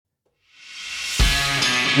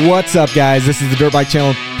What's up, guys? This is the Dirt Bike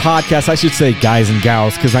Channel podcast. I should say guys and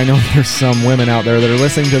gals, because I know there's some women out there that are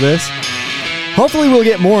listening to this. Hopefully we'll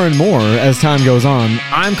get more and more as time goes on.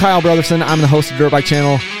 I'm Kyle Brotherson. I'm the host of Dirt Bike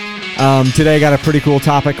Channel. Today I got a pretty cool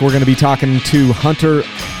topic. We're going to be talking to Hunter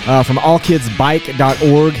from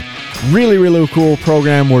allkidsbike.org. Really cool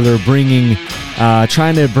program where they're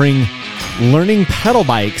trying to bring learning pedal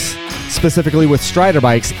bikes, specifically with Strider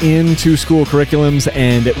bikes, into school curriculums,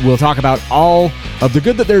 and we'll talk about all of the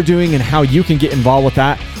good that they're doing and how you can get involved with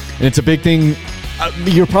that. And it's a big thing.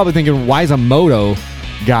 You're probably thinking, why is a moto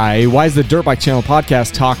guy, why is the Dirt Bike Channel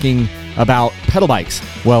podcast talking about pedal bikes?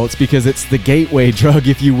 Well, it's because it's the gateway drug,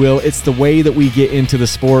 if you will. It's the way that we get into the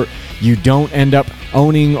sport. You don't end up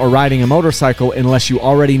owning or riding a motorcycle unless you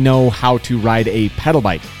already know how to ride a pedal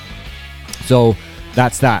bike. So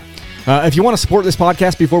that's that. If you want to support this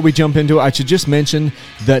podcast, before we jump into it, I should just mention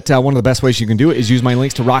that one of the best ways you can do it is use my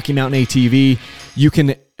links to Rocky Mountain ATV. You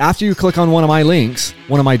can, after you click on one of my links,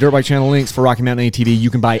 one of my Dirt Bike Channel links for Rocky Mountain ATV, you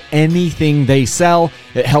can buy anything they sell.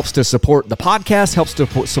 It helps to support the podcast, helps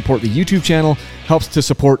to support the YouTube channel, helps to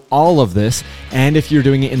support all of this. And if you're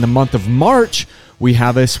doing it in the month of March, we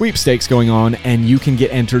have a sweepstakes going on, and you can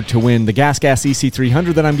get entered to win the Gas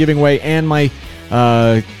EC300 that I'm giving away, and my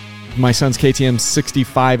son's KTM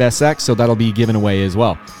 65 SX, so that'll be given away as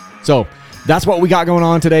well. So that's what we got going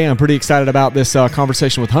on today. I'm pretty excited about this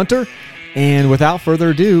conversation with Hunter. And without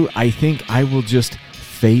further ado, I think I will just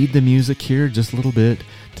fade the music here just a little bit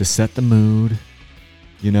to set the mood,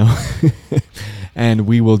 and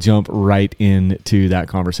we will jump right into that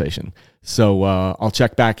conversation. So I'll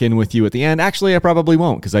check back in with you at the end. Actually, I probably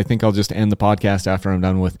won't, because I think I'll just end the podcast after I'm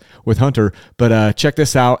done with Hunter. But check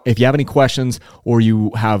this out. If you have any questions or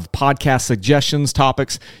you have podcast suggestions,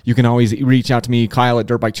 topics, you can always reach out to me,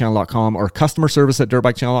 Kyle@dirtbikechannel.com, or customer service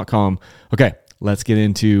 @dirtbikechannel.com. Okay, let's get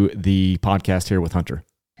into the podcast here with Hunter.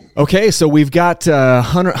 Okay, so we've got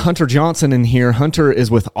Hunter Johnson in here. Hunter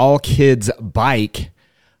is with All Kids Bike.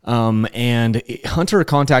 And Hunter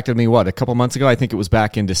contacted me, a couple months ago? I think it was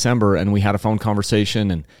back in December, and we had a phone conversation,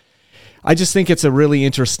 and I just think it's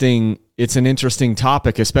an interesting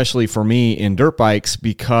topic, especially for me in dirt bikes,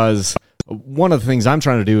 because one of the things I'm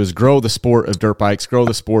trying to do is grow the sport of dirt bikes, grow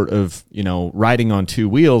the sport of, riding on two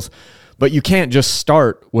wheels, but you can't just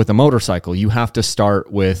start with a motorcycle. You have to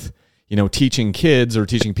start with, teaching kids or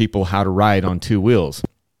teaching people how to ride on two wheels.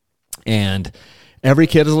 And every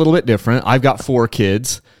kid is a little bit different. I've got 4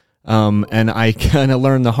 kids, and I kind of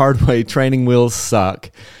learned the hard way. Training wheels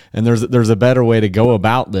suck, and there's a better way to go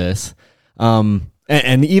about this. And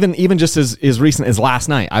even just as recent as last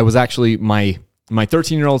night, I was actually my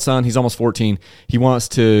 13-year-old son. He's almost 14. He wants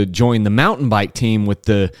to join the mountain bike team with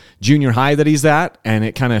the junior high that he's at, and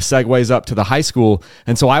it kind of segues up to the high school.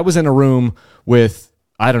 And so I was in a room with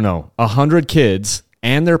 100 kids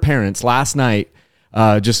and their parents last night.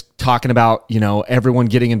 Just talking about, everyone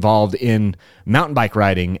getting involved in mountain bike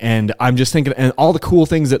riding. And I'm just thinking, and all the cool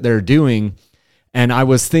things that they're doing. And I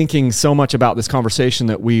was thinking so much about this conversation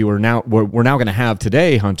that we're now going to have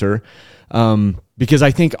today, Hunter, because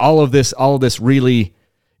I think all of this really,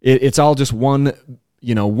 it's all just one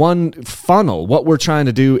funnel. What we're trying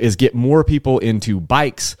to do is get more people into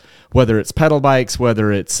bikes, whether it's pedal bikes,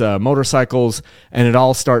 whether it's motorcycles, and it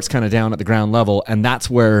all starts kind of down at the ground level. And that's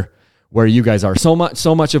where you guys are. So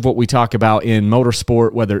much of what we talk about in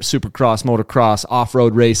motorsport, whether it's supercross, motocross,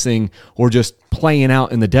 off-road racing, or just playing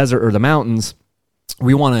out in the desert or the mountains,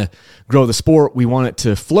 we want to grow the sport. We want it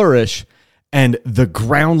to flourish. And the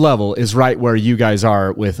ground level is right where you guys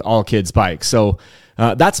are with All Kids Bike. So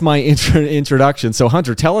that's my introduction. So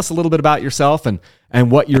Hunter, tell us a little bit about yourself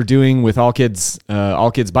and what you're doing with All Kids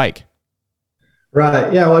Bike.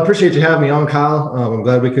 Right. Yeah. Well, I appreciate you having me on, Kyle. I'm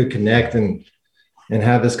glad we could connect and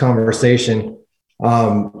have this conversation.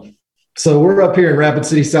 So we're up here in Rapid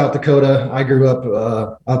City, South Dakota. I grew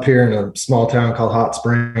up here in a small town called Hot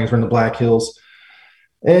Springs. We're in the Black Hills.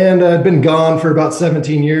 And I'd been gone for about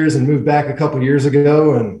 17 years and moved back a couple years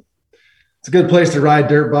ago. And it's a good place to ride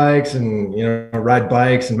dirt bikes and, ride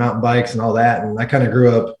bikes and mountain bikes and all that. And I kind of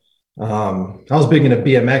grew up, I was big into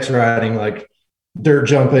BMX riding, like dirt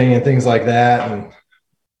jumping and things like that. And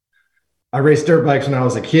I raced dirt bikes when I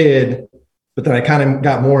was a kid, but then I kind of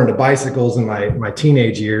got more into bicycles in my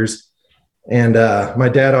teenage years. And my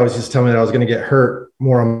dad always just told me that I was going to get hurt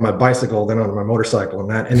more on my bicycle than on my motorcycle. And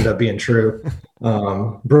that ended up being true.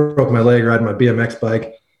 Broke my leg riding my BMX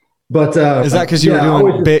bike. But is that because you were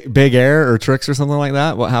doing big air or tricks or something like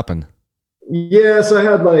that? What happened? Yeah. So I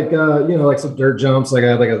had like some dirt jumps. Like I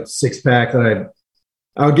had like a 6-pack that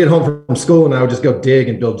I would get home from school and I would just go dig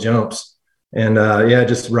and build jumps. And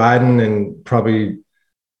just riding and probably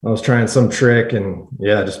I was trying some trick and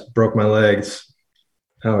yeah, just broke my legs.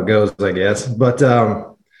 How it goes, I guess. But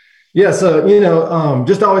yeah, so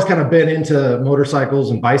just always kind of been into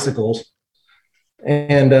motorcycles and bicycles,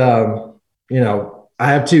 and I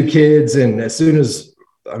have two kids, and as soon as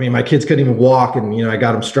my kids couldn't even walk, and I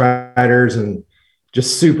got them Striders, and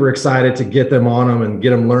just super excited to get them on them and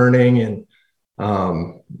get them learning, and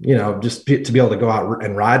just to be able to go out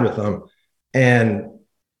and ride with them. And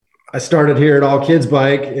I started here at All Kids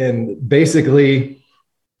Bike, and basically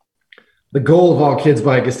the goal of All Kids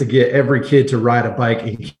Bike is to get every kid to ride a bike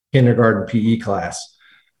in kindergarten PE class.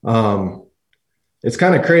 It's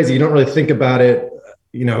kind of crazy. You don't really think about it.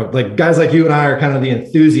 Like guys like you and I are kind of the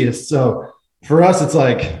enthusiasts. So for us, it's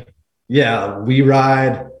like, yeah, we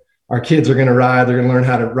ride, our kids are going to ride, they're going to learn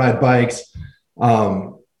how to ride bikes.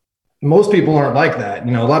 Most people aren't like that.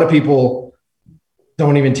 A lot of people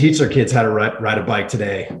don't even teach their kids how to ride a bike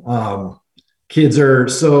today. Kids are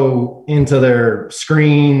so into their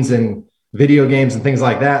screens and video games and things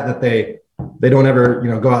like that they don't ever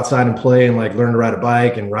go outside and play and like learn to ride a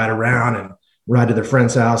bike and ride around and ride to their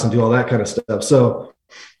friend's house and do all that kind of stuff. So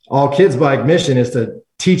All Kids Bike mission is to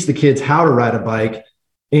teach the kids how to ride a bike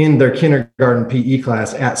in their kindergarten PE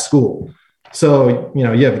class at school. So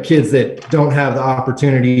you have kids that don't have the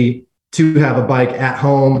opportunity to have a bike at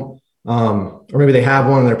home, or maybe they have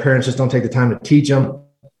one and their parents just don't take the time to teach them.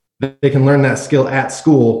 They can learn that skill at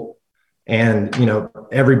school, and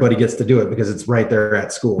everybody gets to do it because it's right there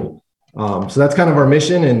at school. So that's kind of our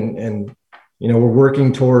mission, and we're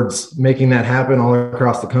working towards making that happen all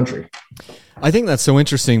across the country. I think that's so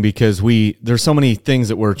interesting because there's so many things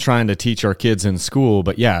that we're trying to teach our kids in school,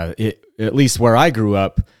 but yeah, at least where I grew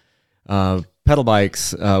up, pedal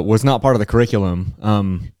bikes was not part of the curriculum.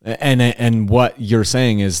 And what you're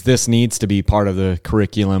saying is this needs to be part of the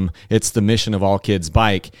curriculum. It's the mission of All Kids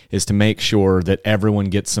Bike is to make sure that everyone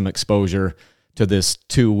gets some exposure to this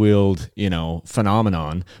two-wheeled,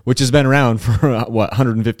 phenomenon, which has been around for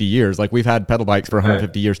 150 years. Like we've had pedal bikes for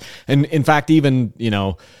 150 years. And in fact, even,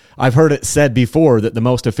 I've heard it said before that the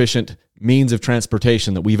most efficient means of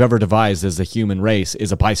transportation that we've ever devised as a human race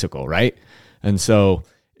is a bicycle, right? And so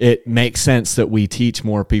it makes sense that we teach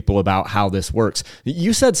more people about how this works.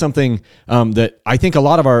 You said something that I think a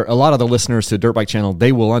lot of the listeners to Dirt Bike Channel,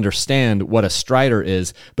 they will understand what a Strider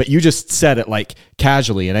is, but you just said it like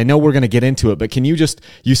casually, and I know we're going to get into it, but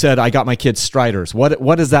you said, I got my kids Striders.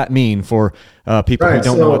 What does that mean for people who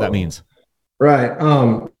don't know what that means? Right.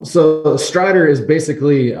 So a Strider is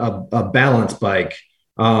basically a balance bike.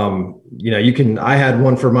 I had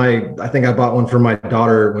one I think I bought one for my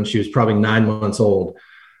daughter when she was probably 9 months old.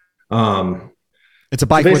 It's a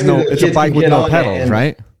bike with no pedals,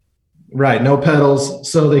 right? Right. No pedals.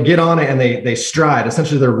 So they get on it and they stride.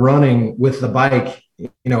 Essentially they're running with the bike,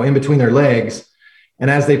 in between their legs.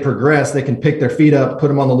 And as they progress, they can pick their feet up, put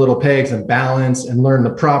them on the little pegs and balance and learn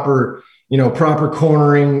the proper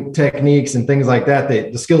cornering techniques and things like that.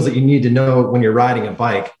 The skills that you need to know when you're riding a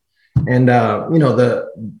bike. And, the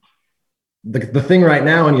thing right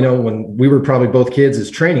now, and, when we were probably both kids, is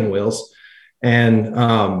training wheels. And,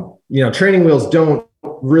 training wheels don't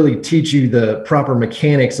really teach you the proper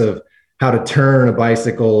mechanics of how to turn a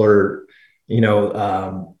bicycle, or, you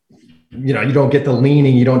don't get the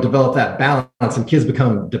leaning, you don't develop that balance, and kids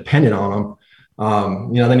become dependent on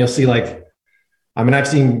them. Then you'll see I've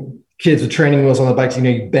seen kids with training wheels on the bikes,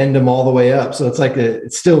 you bend them all the way up. So it's like,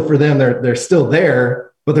 it's still for them, they're still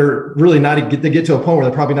there, but they're really not, they get to a point where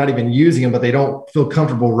they're probably not even using them, but they don't feel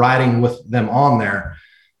comfortable riding with them on there.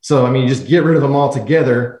 So, you just get rid of them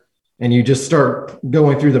altogether and you just start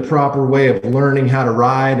going through the proper way of learning how to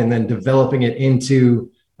ride and then developing it into,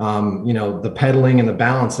 the pedaling and the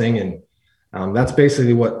balancing. And that's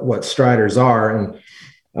basically what Striders are. And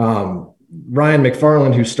Ryan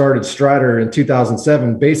McFarland, who started Strider in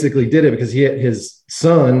 2007, basically did it because his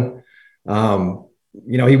son,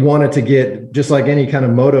 he wanted to get, just like any kind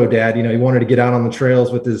of moto dad, he wanted to get out on the trails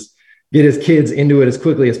get his kids into it as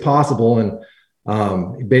quickly as possible. And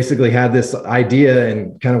he basically had this idea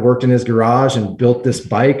and kind of worked in his garage and built this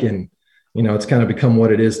bike, and it's kind of become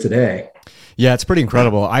what it is today. Yeah, it's pretty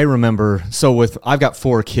incredible. I remember, I've got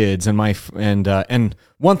 4 kids, and one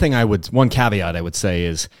caveat I would say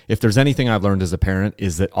is, if there's anything I've learned as a parent,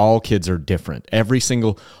 is that all kids are different.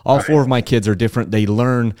 All 4 of my kids are different. They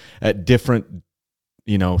learn at different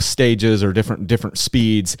stages or different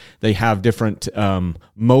speeds. They have different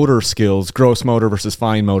motor skills, gross motor versus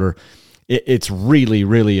fine motor. It's really,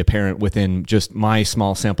 really apparent within just my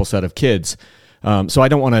small sample set of kids. So I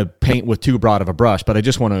don't want to paint with too broad of a brush, but I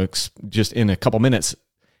just want to, just in a couple minutes,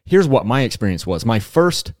 here's what my experience was. My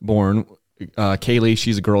firstborn, Kaylee,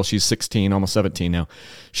 she's a girl. She's 16, almost 17 now.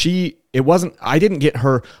 I didn't get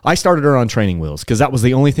her. I started her on training wheels because that was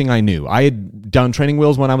the only thing I knew. I had done training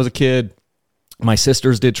wheels when I was a kid. My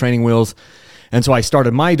sisters did training wheels. And so I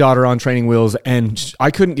started my daughter on training wheels, and I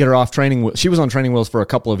couldn't get her off training wheels. She was on training wheels for a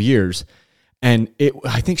couple of years. And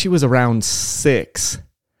I think she was around 6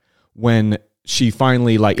 when she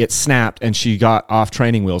finally, like, it snapped and she got off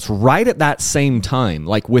training wheels. Right at that same time,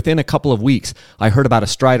 like within a couple of weeks, I heard about a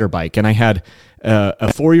Strider bike, and I had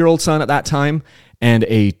a 4-year-old son at that time and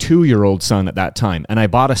a 2-year-old son at that time. And I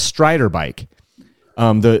bought a Strider bike.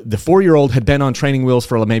 The 4-year-old had been on training wheels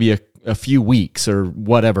for maybe a few weeks or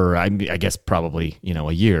whatever. I guess probably,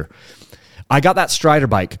 a year. I got that Strider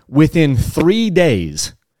bike. Within 3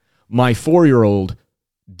 days, my 4-year-old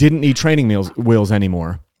didn't need training wheels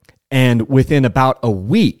anymore. And within about a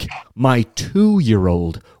week, my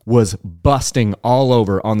 2-year-old was busting all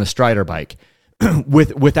over on the Strider bike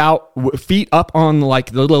without feet up on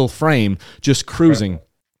like the little frame, just cruising.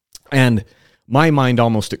 And my mind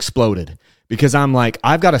almost exploded because I'm like,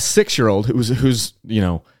 I've got a 6-year-old who's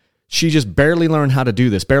she just barely learned how to do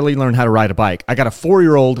this, barely learned how to ride a bike. I got a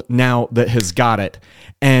 4-year-old now that has got it.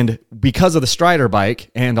 And because of the Strider bike,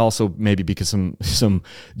 and also maybe because some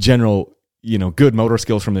general, good motor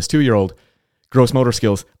skills from this 2-year-old, gross motor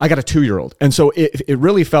skills, I got a 2-year-old. And so it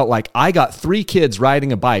really felt like I got 3 kids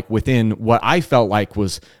riding a bike within what I felt like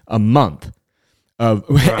was a month.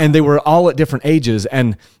 And they were all at different ages.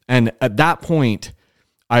 And at that point,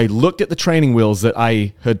 I looked at the training wheels that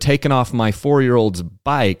I had taken off my 4-year-old's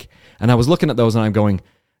bike, and I was looking at those and I'm going,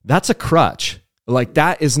 that's a crutch. Like,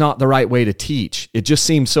 that is not the right way to teach. It just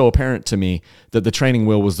seemed so apparent to me that the training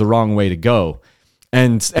wheel was the wrong way to go.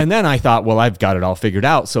 And then I thought, well, I've got it all figured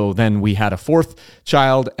out. So then we had a 4th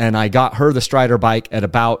child, and I got her the Strider bike at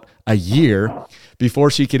about a year before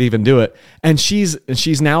she could even do it. And she's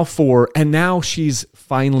now 4, and now she's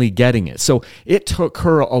finally getting it. So it took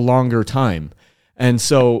her a longer time. And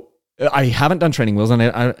so I haven't done training wheels, and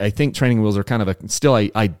I think training wheels are kind of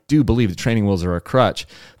I do believe that training wheels are a crutch,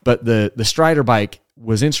 but the Strider bike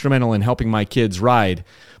was instrumental in helping my kids ride.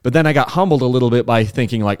 But then I got humbled a little bit by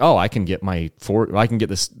thinking like, oh, I can get this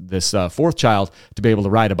 4th child to be able to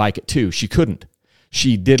ride a bike at 2. She couldn't.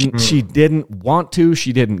 She didn't want to.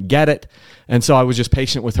 She didn't get it. And so I was just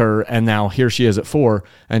patient with her. And now here she is at 4,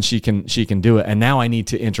 and she can do it. And now I need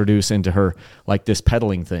to introduce into her like this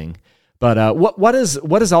pedaling thing. But what is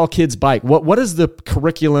All Kids Bike? What is the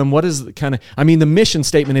curriculum? What is the mission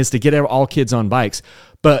statement is to get all kids on bikes.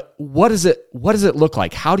 But what does it look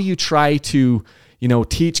like? How do you try to,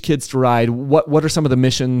 teach kids to ride? What are some of the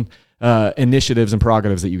mission initiatives and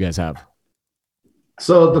prerogatives that you guys have?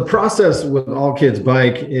 So the process with All Kids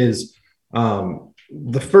Bike is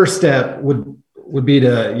the first step would be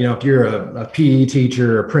to, if you're a PE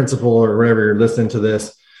teacher or principal or whatever, you're listening to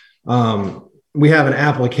this, we have an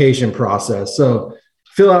application process. So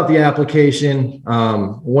fill out the application.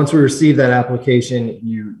 Once we receive that application,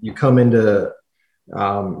 you come into,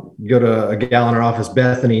 go to a gal in our office,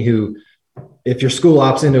 Bethany, who, if your school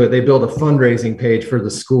opts into it, they build a fundraising page for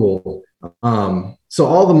the school. So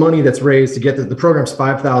all the money that's raised to get the program's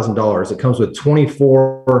 $5,000. It comes with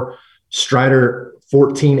 24 Strider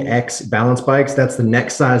 14X balance bikes. That's the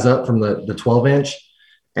next size up from the 12-inch.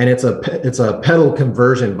 And it's a pedal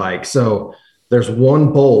conversion bike. So there's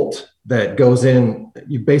one bolt that goes in.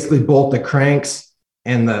 You basically bolt the cranks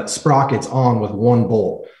and the sprockets on with one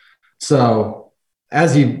bolt. So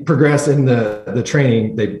as you progress in the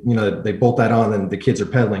training, they bolt that on and the kids are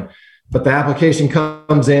pedaling. But the application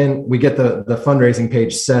comes in, we get the fundraising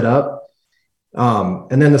page set up.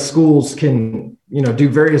 And then the schools can, do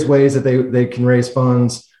various ways that they can raise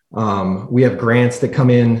funds. We have grants that come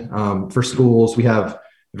in for schools. We have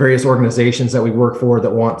various organizations that we work for that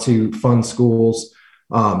want to fund schools.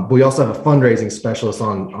 We also have a fundraising specialist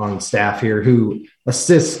on staff here who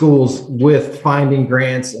assists schools with finding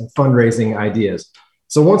grants and fundraising ideas.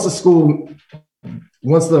 So once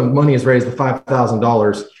the money is raised, the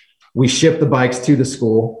 $5,000, we ship the bikes to the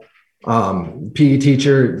school. PE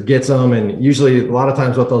teacher gets them, and usually a lot of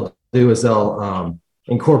times what they'll do is they'll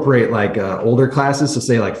incorporate like older classes, so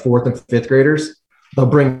say like 4th and 5th graders. They'll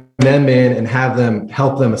bring them in and have them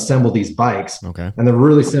help them assemble these bikes. Okay. And they're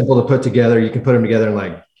really simple to put together. You can put them together in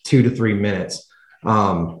like 2 to 3 minutes.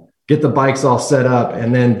 Get the bikes all set up,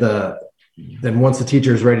 and then once the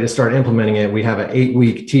teacher is ready to start implementing it, we have an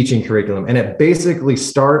 8-week teaching curriculum, and it basically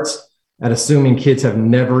starts at assuming kids have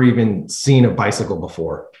never even seen a bicycle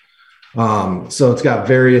before. So it's got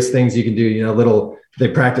various things you can do. They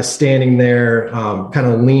practice standing there, kind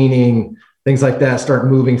of leaning, things like that. Start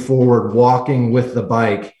moving forward, walking with the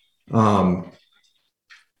bike.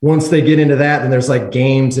 once they get into that, then there's like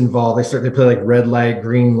games involved. They play like red light,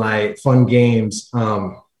 green light, fun games.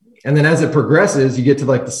 And then as it progresses, you get to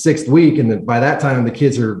like the 6th week. And then by that time, the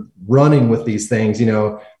kids are running with these things, you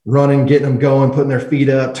know, running, getting them going, putting their feet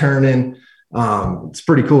up, turning. It's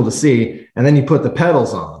pretty cool to see. And then you put the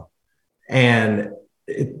pedals on, and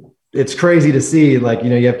it's crazy to see, like, you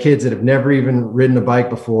know, you have kids that have never even ridden a bike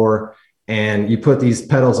before, and you put these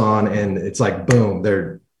pedals on and it's like, boom,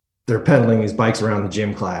 they're pedaling these bikes around the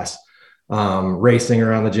gym class, racing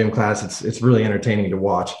around the gym class. It's really entertaining to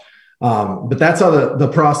watch. But that's how the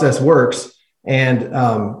process works. And,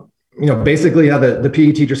 you know, basically how the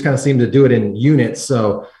PE teachers kind of seem to do it in units.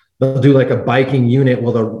 So they'll do like a biking unit.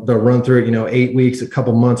 Well, they'll run through it, you know, 8 weeks, a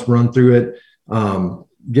couple months, run through it,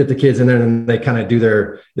 get the kids in there, and they kind of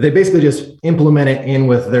they basically just implement it in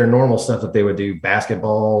with their normal stuff that they would do,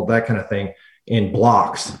 basketball, that kind of thing, in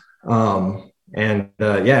blocks. Yeah,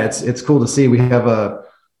 it's cool to see. We have a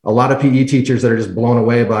lot of PE teachers that are just blown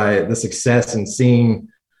away by the success and seeing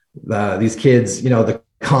these kids, you know, the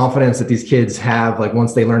confidence that these kids have, like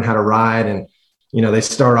once they learn how to ride, and, you know, they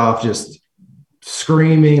start off just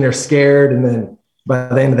screaming or scared, and then by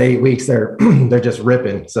the end of the 8 weeks, they're just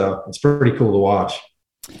ripping. So it's pretty cool to watch.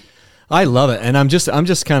 I love it. And I'm just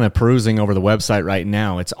kind of perusing over the website right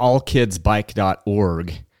now. It's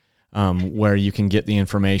allkidsbike.org, where you can get the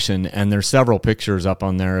information. And there's several pictures up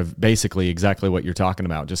on there of basically exactly what you're talking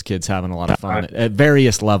about. Just kids having a lot of fun at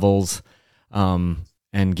various levels,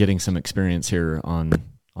 and getting some experience here on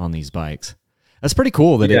these bikes. That's pretty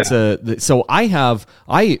cool that it's so I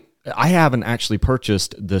haven't actually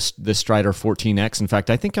purchased this Strider 14X. In fact,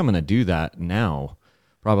 I think I'm going to do that now,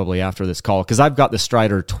 probably after this call, because I've got the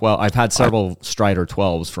Strider 12. I've had several Strider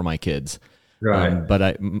 12s for my kids, right?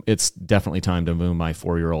 But it's definitely time to move my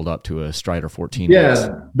 4-year-old up to a Strider 14X.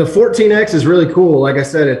 Yeah, the 14X is really cool. Like I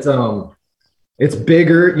said, it's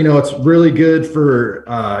bigger. You know, it's really good for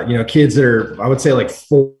you know, kids that are, I would say, like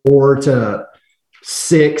 4 to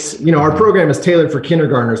 6. You know, our program is tailored for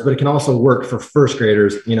kindergartners, but it can also work for first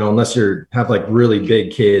graders, you know, unless you have like really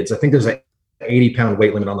big kids. I think there's an 80-pound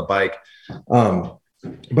weight limit on the bike.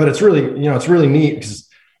 But it's really, you know, it's really neat because,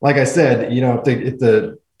 like I said, you know, if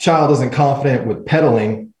the child isn't confident with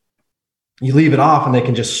pedaling, you leave it off and they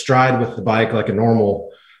can just stride with the bike like a normal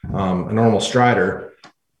strider.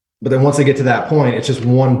 But then once they get to that point, it's just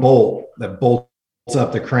one bolt that bolts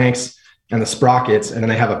up the cranks and the sprockets, and then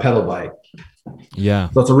they have a pedal bike. Yeah.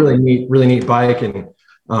 So it's a really neat bike, and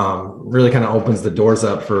really kind of opens the doors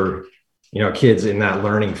up for, you know, kids in that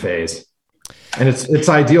learning phase. And it's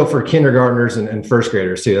ideal for kindergartners and first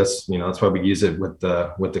graders too. That's why we use it with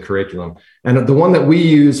the curriculum. And the one that we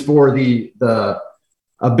use for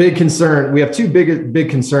a big concern, we have 2 big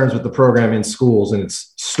concerns with the program in schools, and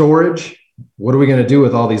it's storage. What are we going to do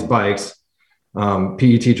with all these bikes?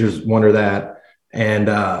 PE teachers wonder that. And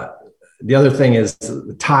the other thing is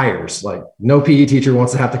the tires. Like, no PE teacher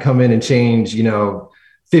wants to have to come in and change, you know,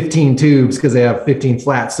 15 tubes because they have 15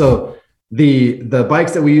 flats. So the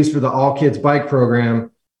bikes that we use for the All Kids Bike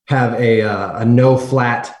program have a no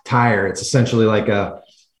flat tire. It's essentially like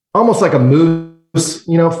almost like a moose,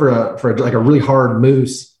 you know, for like a really hard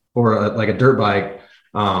moose or like a dirt bike.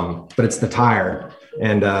 But it's the tire.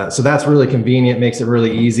 And so that's really convenient, makes it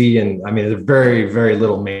really easy. And I mean, it's very, very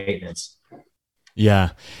little maintenance.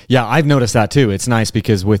 Yeah. I've noticed that too. It's nice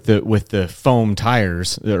because with the foam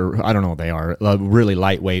tires, I don't know what they are, really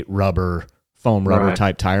lightweight foam rubber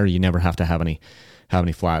type tire, you never have to have any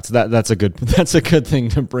flats. That's a good thing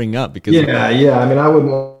to bring up because yeah. I mean, I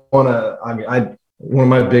wouldn't want to. One of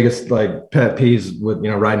my biggest like pet peeves with,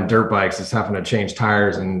 you know, riding dirt bikes is having to change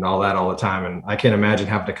tires and all that all the time, and I can't imagine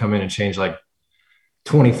having to come in and change like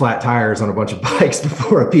 20 flat tires on a bunch of bikes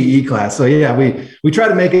before a PE class. So yeah, we try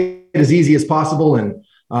to make it as easy as possible, and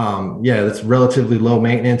that's relatively low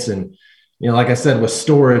maintenance. And, you know, like I said, with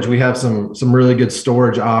storage, we have some really good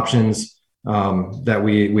storage options that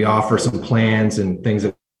we offer, some plans and things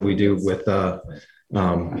that we do with the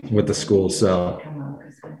schools.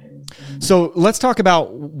 So let's talk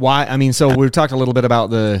about why. I mean, so we've talked a little bit about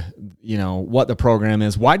what the program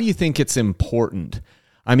is. Why do you think it's important?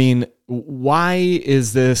 I mean, why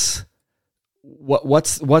is this?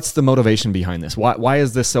 What's the motivation behind this? Why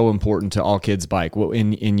is this so important to All Kids Bike?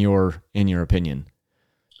 In your opinion,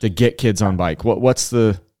 to get kids on bike? What's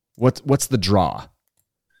the draw?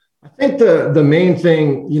 I think the main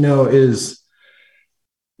thing, you know, is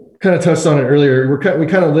kind of touched on it earlier. We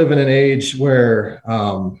kind of live in an age where,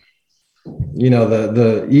 you know,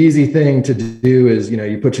 the easy thing to do is, you know,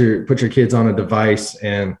 you put your kids on a device,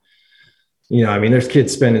 and, you know, I mean, there's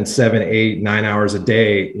kids spending 7, 8, 9 hours a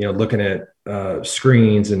day, you know, looking at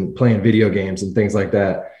screens and playing video games and things like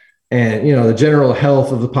that. and, the general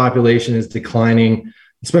health of the population is declining,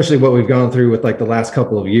 especially what we've gone through with like the last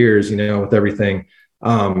couple of years, with everything.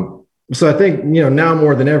 So I think, now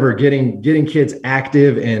more than ever, getting kids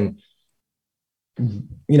active and,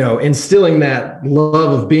 instilling that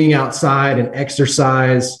love of being outside and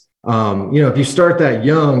exercise. If you start that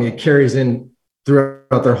young, it carries in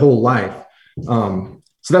throughout their whole life. So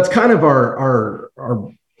that's kind of our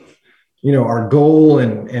goal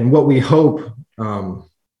and what we hope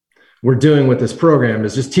we're doing with this program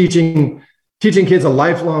is just teaching kids a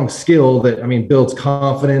lifelong skill that, builds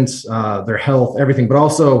confidence, their health, everything, but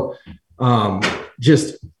also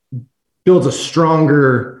just builds a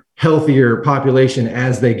stronger, healthier population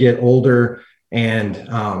as they get older. And,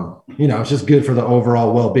 it's just good for the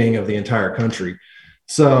overall well-being of the entire country.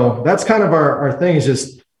 So that's kind of our thing is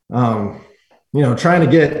just, trying to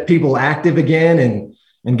get people active again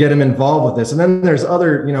and get them involved with this. And then there's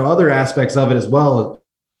other aspects of it as well.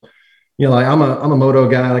 Like I'm a moto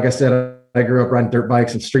guy. Like I said, I grew up riding dirt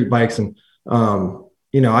bikes and street bikes. And,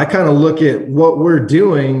 I kind of look at what we're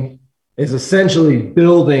doing is essentially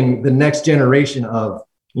building the next generation of,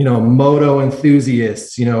 moto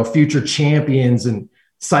enthusiasts, future champions and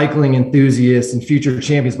cycling enthusiasts and future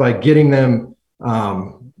champions by getting them,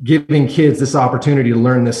 giving kids this opportunity to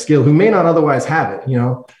learn this skill who may not otherwise have it,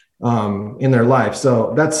 in their life.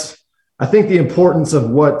 So that's, I think, the importance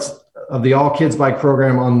of the All Kids Bike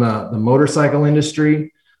program on the motorcycle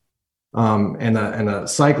industry and the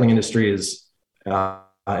cycling industry is,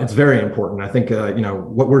 it's very important. I think,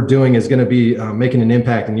 what we're doing is going to be making an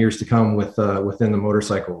impact in years to come within the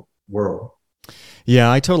motorcycle world.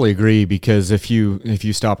 Yeah, I totally agree, because if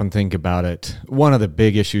you stop and think about it, one of the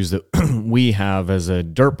big issues that we have as a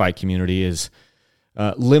dirt bike community is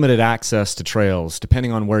limited access to trails.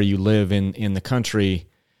 Depending on where you live in the country,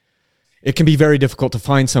 it can be very difficult to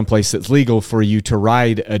find someplace that's legal for you to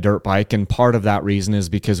ride a dirt bike, and part of that reason is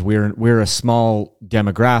because we're a small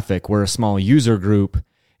demographic, we're a small user group.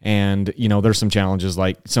 And, there's some challenges,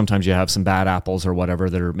 like sometimes you have some bad apples or whatever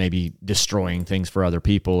that are maybe destroying things for other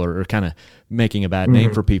people or kind of making a bad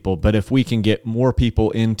name for people. But if we can get more people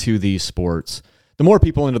into these sports, the more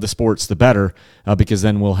people into the sports, the better, because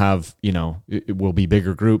then we'll have, it will be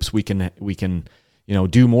bigger groups. We can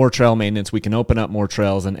do more trail maintenance. We can open up more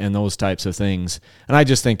trails and those types of things. And I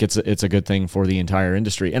just think it's a good thing for the entire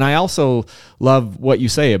industry. And I also love what you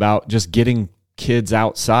say about just getting kids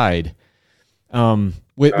outside.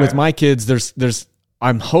 With my kids, there's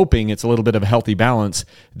I'm hoping it's a little bit of a healthy balance.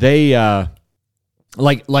 They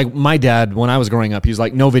like my dad, when I was growing up, he was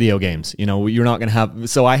like, no video games, you're not going to have.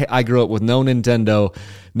 So I grew up with no Nintendo,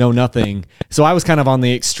 no nothing. So I was kind of on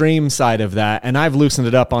the extreme side of that. And I've loosened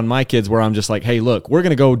it up on my kids where I'm just like, hey, look, we're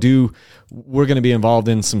going to be involved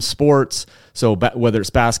in some sports. So whether it's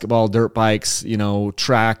basketball, dirt bikes,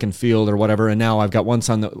 track and field or whatever. And now I've got one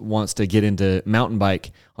son that wants to get into mountain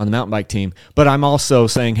bike on the mountain bike team. But I'm also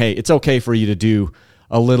saying, hey, it's okay for you to do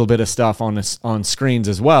a little bit of stuff on screens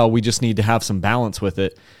as well. We just need to have some balance with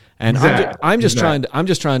it. And exactly. I'm just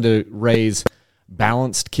trying to raise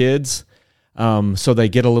balanced kids, so they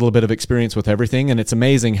get a little bit of experience with everything. And it's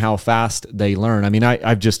amazing how fast they learn. I mean,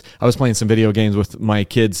 I was playing some video games with my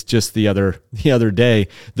kids just the other day.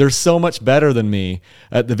 They're so much better than me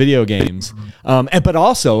at the video games. But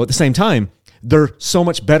also at the same time, they're so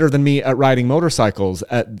much better than me at riding motorcycles.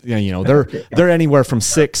 They're anywhere from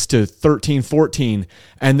 6 to 13, 14,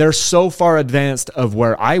 and they're so far advanced of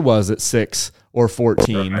where I was at 6 or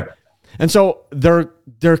 14. And so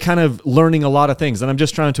they're kind of learning a lot of things, and I'm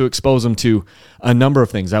just trying to expose them to a number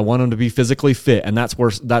of things. I want them to be physically fit, and that's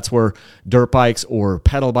where dirt bikes or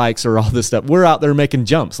pedal bikes or all this stuff. We're out there making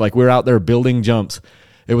jumps, like we're out there building jumps.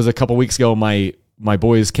 It was a couple weeks ago. My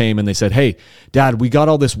boys came and they said, hey, Dad, we got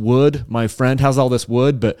all this wood. My friend has all this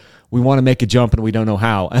wood, but we want to make a jump and we don't know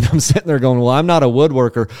how. And I'm sitting there going, well, I'm not a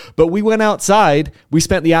woodworker. But we went outside, we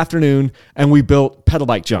spent the afternoon, and we built pedal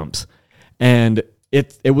bike jumps. And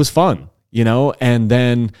it was fun, And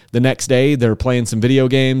then the next day they're playing some video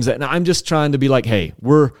games. And I'm just trying to be like, hey,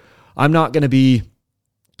 I'm not going to be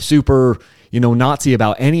super Nazi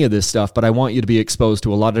about any of this stuff, but I want you to be exposed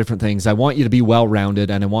to a lot of different things. I want you to be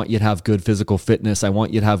well-rounded, and I want you to have good physical fitness. I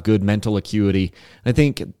want you to have good mental acuity. I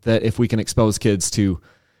think that if we can expose kids to,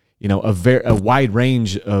 a wide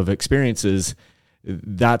range of experiences,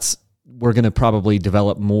 we're going to probably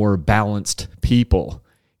develop more balanced people,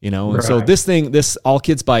 And right. So this All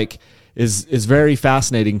Kids Bike is very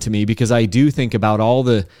fascinating to me, because I do think about all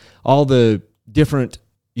the different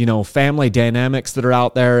family dynamics that are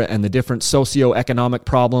out there and the different socioeconomic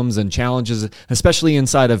problems and challenges, especially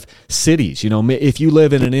inside of cities. If you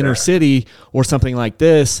live in an inner city or something like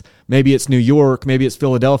this, maybe it's New York, maybe it's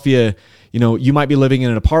Philadelphia, you might be living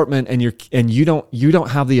in an apartment and you don't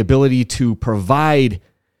have the ability to provide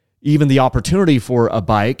even the opportunity for a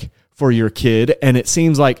bike for your kid. And it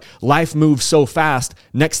seems like life moves so fast.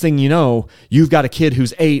 Next thing you know, you've got a kid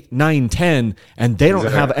who's 8, 9, 10, and they don't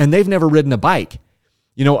have, and they've never ridden a bike.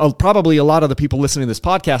 Probably a lot of the people listening to this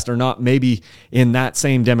podcast are not maybe in that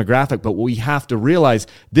same demographic, but we have to realize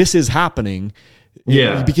this is happening.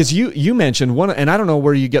 Yeah. Because you mentioned one, and I don't know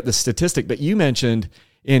where you get the statistic, but you mentioned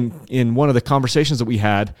in one of the conversations that we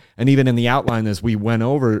had, and even in the outline as we went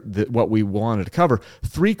over what we wanted to cover,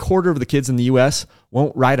 3/4 of the kids in the U.S.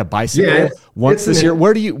 won't ride a bicycle once this year.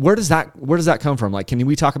 Where does that come from? Like, can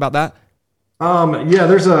we talk about that?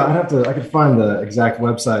 I could find the exact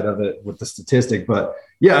website of it with the statistic, but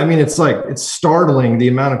yeah, I mean, it's startling the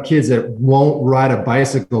amount of kids that won't ride a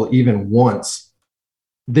bicycle even once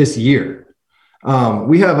this year.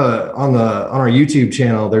 We have on our YouTube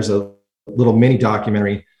channel, there's a little mini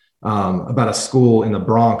documentary about a school in the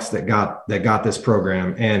Bronx that got this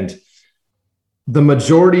program. And the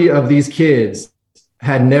majority of these kids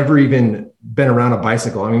had never even been around a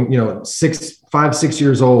bicycle. I mean, 5, 6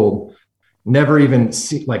 years old, never even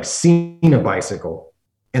seen a bicycle,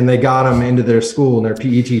 and they got them into their school, and their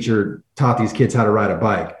PE teacher taught these kids how to ride a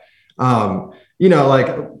bike. Where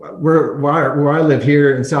I live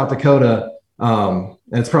here in South Dakota, and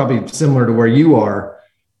it's probably similar to where you are.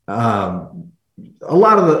 A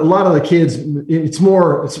lot of the kids, it's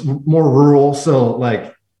more rural. So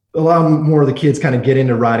like a lot more of the kids kind of get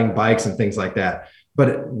into riding bikes and things like that.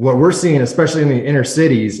 But what we're seeing, especially in the inner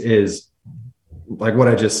cities, is like what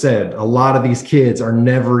I just said. A lot of these kids are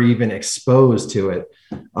never even exposed to it.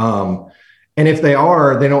 And if they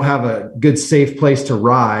are, they don't have a good, safe place to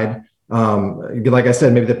ride. Like I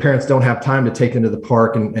said, maybe the parents don't have time to take them to the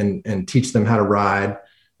park and teach them how to ride.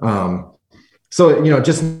 So, it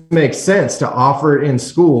just makes sense to offer it in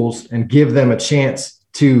schools and give them a chance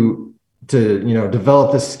to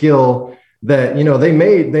develop this skill that, they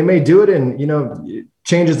may do it and, it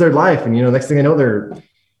changes their life. And, next thing they know, they're,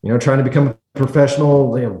 trying to become a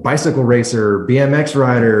professional bicycle racer, BMX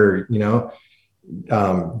rider,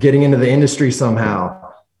 getting into the industry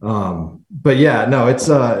somehow. But yeah, no,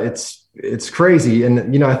 it's crazy.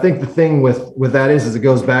 And, I think the thing with that is it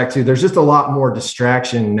goes back to, there's just a lot more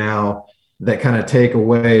distraction now that kind of take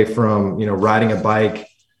away from, riding a bike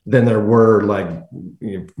than there were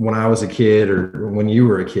when I was a kid or when you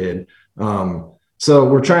were a kid. So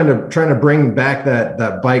we're trying to bring back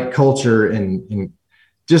that bike culture and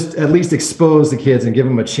just at least expose the kids and give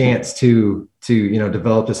them a chance to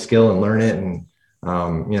develop the skill and learn it and,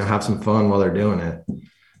 have some fun while they're doing it.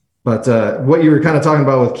 But what you were kind of talking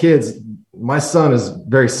about with kids, my son is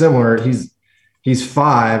very similar. He's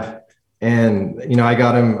 5. And, I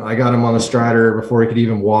got him on the Strider before he could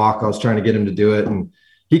even walk. I was trying to get him to do it. And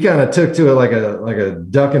he kind of took to it like a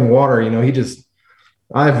duck in water.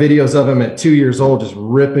 I have videos of him at 2 years old, just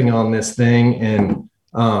ripping on this thing. And,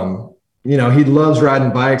 he loves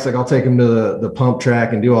riding bikes. Like I'll take him to the pump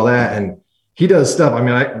track and do all that. And he does stuff. I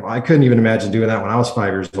mean, I couldn't even imagine doing that when I was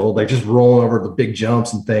 5 years old, like just rolling over the big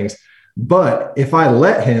jumps and things. But if I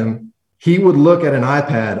let him, he would look at an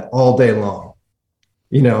iPad all day long.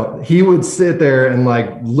 He would sit there and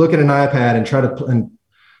look at an iPad and try to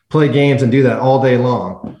play games and do that all day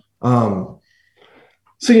long. Going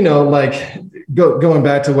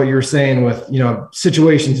back to what you were saying with,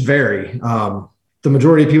 situations vary. The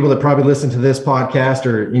majority of people that probably listen to this podcast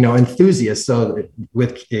are, enthusiasts. So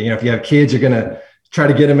if you have kids, you're going to try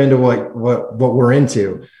to get them into what we're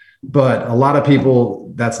into. But a lot of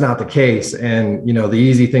people, that's not the case. And, the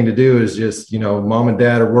easy thing to do is just, mom and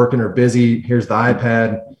dad are working or busy. Here's the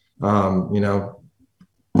iPad,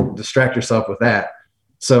 distract yourself with that.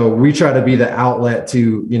 So we try to be the outlet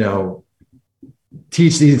to,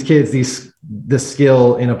 teach these kids this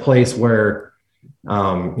skill in a place where,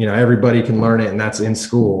 everybody can learn it, and that's in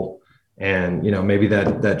school. And, maybe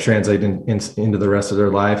that translates into the rest of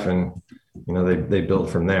their life, and, they build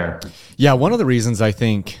from there. Yeah. One of the reasons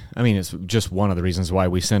it's just one of the reasons why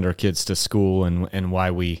we send our kids to school and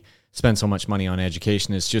why we spend so much money on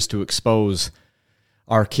education is just to expose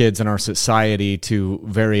our kids and our society to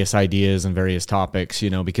various ideas and various topics,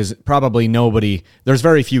 because probably there's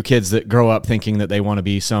very few kids that grow up thinking that they want to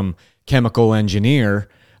be some chemical engineer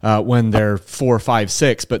when they're 4, 5,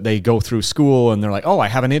 6, but they go through school and they're like, oh, I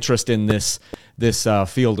have an interest in this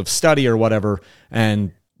field of study or whatever.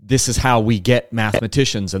 And this is how we get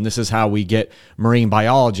mathematicians, and this is how we get marine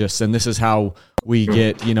biologists, and this is how we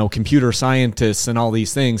get, you know, computer scientists and all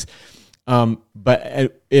these things.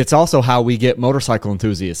 But it's also how we get motorcycle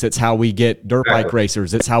enthusiasts. It's how we get dirt bike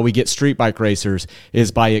racers. It's how we get street bike racers,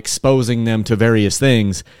 is by exposing them to various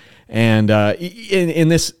things. And in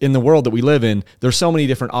the world that we live in, there's so many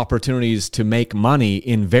different opportunities to make money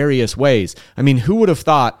in various ways. I mean, who would have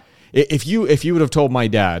thought, if you would have told my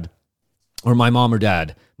dad or my mom or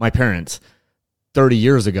dad, my parents, 30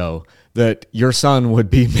 years ago, that your son would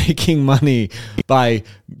be making money by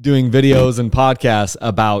doing videos and podcasts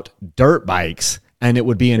about dirt bikes and it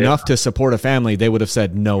would be enough to support a family, they would have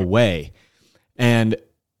said, no way. And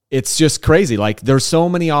it's just crazy. Like, there's so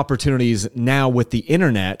many opportunities now with the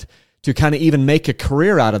internet to kind of even make a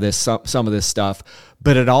career out of this, some of this stuff.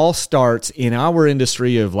 But it all starts in our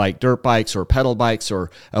industry of like dirt bikes or pedal bikes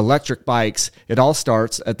or electric bikes. It all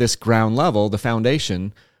starts at this ground level, the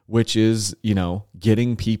foundation, which is, you know,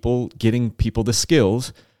 getting people the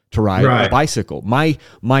skills to ride a bicycle. My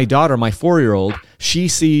daughter, my 4-year-old, she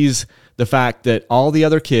sees the fact that all the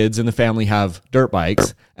other kids in the family have dirt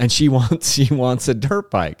bikes, and she wants a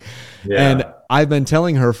dirt bike. Yeah. And I've been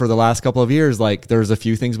telling her for the last couple of years, like, there's a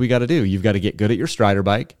few things we got to do. You've got to get good at your Strider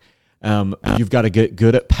bike. You've got to get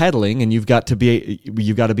good at pedaling, and you've got to be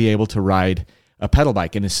able to ride a pedal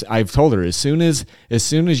bike. And I've told her, as soon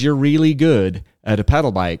as you're really good at a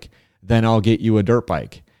pedal bike, then I'll get you a dirt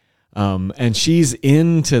bike. And she's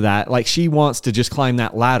into that. Like, she wants to just climb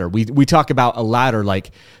that ladder. We talk about a ladder,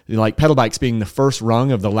 like pedal bikes being the first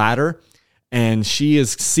rung of the ladder. And she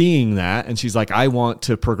is seeing that, and she's like, I want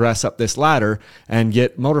to progress up this ladder and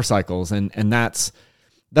get motorcycles. And that's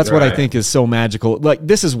what I think is so magical. Like,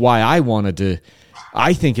 this is why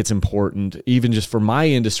I think it's important, even just for my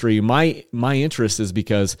industry. My interest is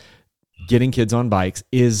because getting kids on bikes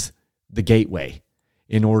is the gateway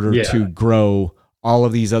in order to grow all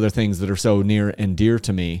of these other things that are so near and dear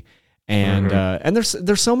to me. And and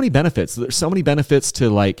there's so many benefits. There's so many benefits to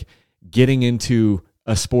like getting into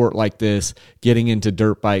a sport like this, getting into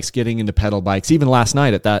dirt bikes, getting into pedal bikes. Even last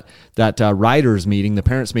night at that riders meeting, the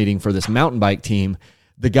parents meeting for this mountain bike team,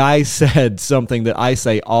 the guy said something that I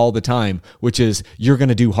say all the time, which is, you're going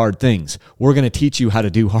to do hard things. We're going to teach you how to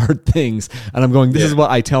do hard things. And I'm going, this is what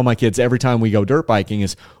I tell my kids every time we go dirt biking,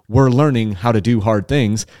 is we're learning how to do hard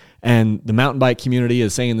things. And the mountain bike community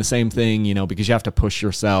is saying the same thing, you know, because you have to push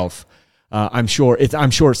yourself. I'm sure it's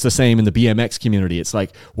the same in the BMX community. It's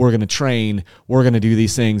like, we're going to train, we're going to do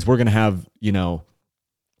these things. We're going to have, you know,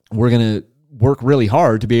 we're going to work really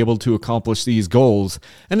hard to be able to accomplish these goals.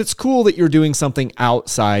 And it's cool that you're doing something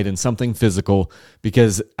outside and something physical,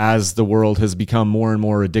 because as the world has become more and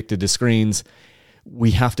more addicted to screens,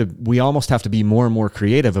 we almost have to be more and more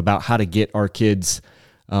creative about how to get our kids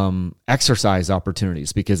exercise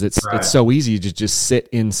opportunities, because it's so easy to just sit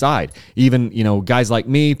inside. Even, you know, guys like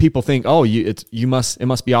me, people think, oh, it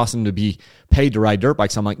must be awesome to be paid to ride dirt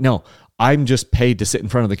bikes. I'm like, no, I'm just paid to sit in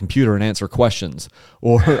front of the computer and answer questions,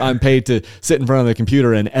 or I'm paid to sit in front of the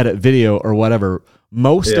computer and edit video or whatever.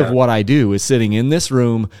 Most of what I do is sitting in this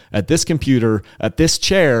room at this computer, at this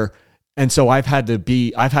chair. And so I've had to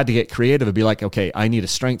get creative and be like, okay, I need a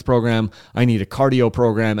strength program, I need a cardio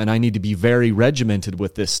program, and I need to be very regimented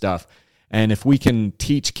with this stuff. And if we can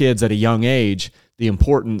teach kids at a young age the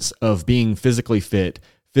importance of being physically fit,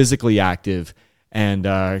 physically active, and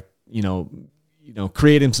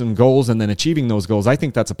creating some goals and then achieving those goals, I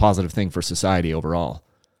think that's a positive thing for society overall.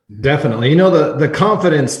 Definitely. You know, the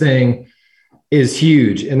confidence thing is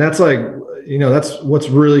huge, and that's like, you know, that's what's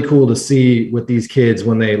really cool to see with these kids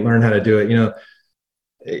when they learn how to do it. You know,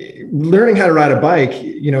 learning how to ride a bike,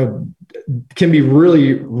 you know, can be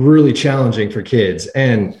really, really challenging for kids.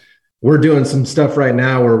 And we're doing some stuff right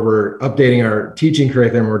now where we're updating our teaching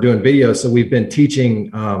curriculum. We're doing videos. So we've been teaching,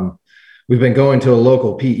 we've been going to a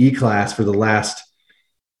local PE class for the last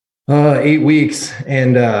 8 weeks,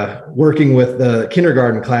 and working with the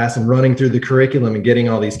kindergarten class and running through the curriculum and getting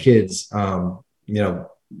all these kids,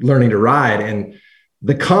 learning to ride. And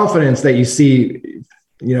the confidence that you see,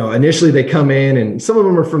 you know, initially they come in and some of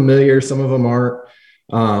them are familiar, some of them aren't,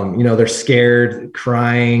 they're scared,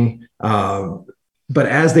 crying. But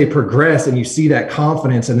as they progress and you see that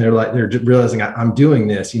confidence and they're realizing I'm doing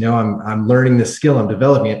this, you know, I'm learning this skill, I'm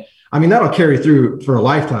developing it. I mean, that'll carry through for a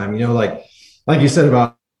lifetime, you know, like you said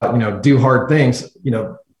about, you know, do hard things, you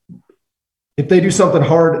know, if they do something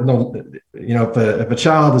hard, you know, if a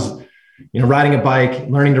child is, you know, riding a bike,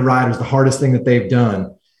 learning to ride is the hardest thing that they've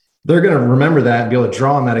done, they're going to remember that and be able to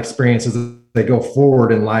draw on that experience as they go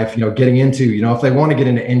forward in life, you know, getting into, you know, if they want to get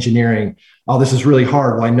into engineering, oh, this is really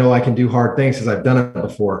hard. Well, I know I can do hard things because I've done it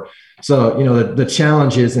before. So, you know, the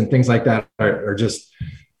challenges and things like that are just,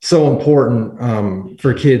 so important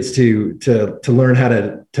for kids to learn how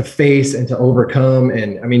to face and to overcome.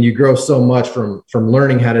 And I mean, you grow so much from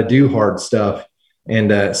learning how to do hard stuff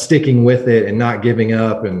and sticking with it and not giving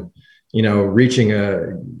up and, you know,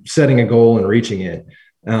 setting a goal and reaching it.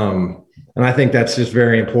 And I think that's just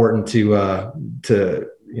very important to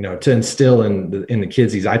instill in the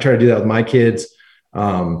kids. I try to do that with my kids.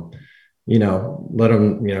 You know, let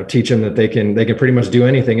them, you know, teach them that they can pretty much do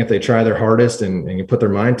anything if they try their hardest and you put their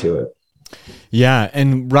mind to it. Yeah.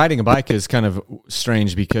 And riding a bike is kind of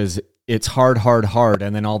strange because it's hard.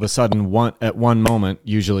 And then all of a sudden at one moment,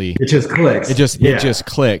 usually it just clicks. It just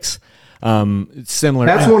clicks. It's similar.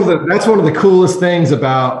 That's one of the coolest things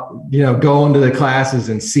about, you know, going to the classes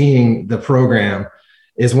and seeing the program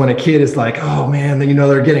is when a kid is like, oh man, you know,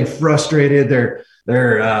 they're getting frustrated. They're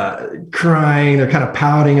crying, they're kind of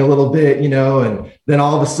pouting a little bit, you know, and then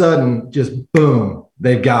all of a sudden just boom,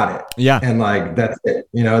 they've got it. Yeah. And like, that's it,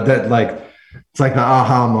 you know, that like, it's like the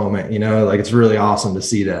aha moment, you know, like it's really awesome to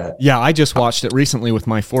see that. Yeah. I just watched it recently with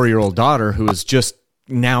my 4-year-old daughter who is just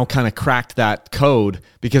now kind of cracked that code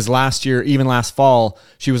because last fall,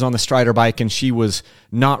 she was on the Strider bike and she was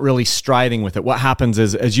not really striding with it. What happens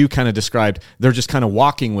is, as you kind of described, they're just kind of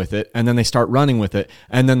walking with it and then they start running with it.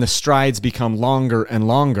 And then the strides become longer and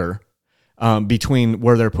longer between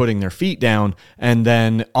where they're putting their feet down. And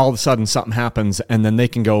then all of a sudden something happens and then they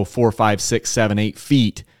can go 4, 5, 6, 7, 8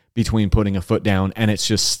 feet between putting a foot down and it's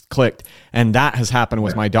just clicked. And that has happened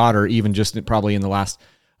with my daughter, even just probably in the last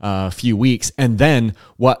few weeks. And then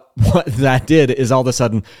what that did is all of a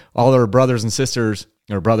sudden all her brothers and sisters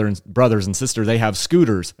they have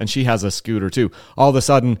scooters and she has a scooter too. All of a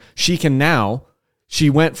sudden she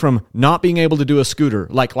went from not being able to do a scooter,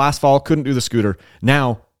 like last fall couldn't do the scooter.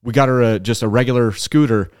 Now we got her just a regular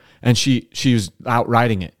scooter and she was out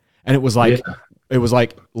riding it. And it was like,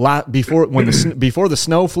 before the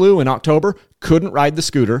snow flew in October, couldn't ride the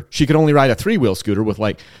scooter. She could only ride a 3-wheel scooter with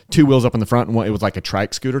like 2 wheels up in the front and it was like a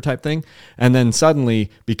trike scooter type thing. And then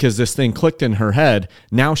suddenly, because this thing clicked in her head,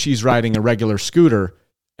 now she's riding a regular scooter.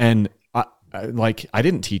 And I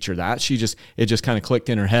didn't teach her that. It just kind of clicked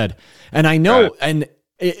in her head. And I know, right. And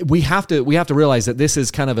we have to realize that this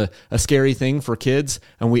is kind of a scary thing for kids,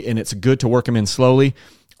 and it's good to work them in slowly.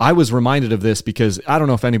 I was reminded of this because I don't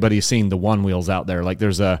know if anybody's seen the one wheels out there. Like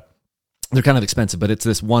they're kind of expensive, but it's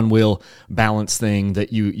this one wheel balance thing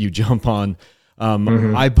that you jump on.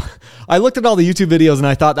 I looked at all the YouTube videos and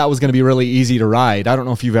I thought that was going to be really easy to ride. I don't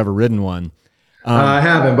know if you've ever ridden one. I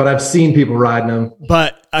haven't, but I've seen people riding them.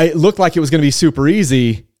 But it looked like it was going to be super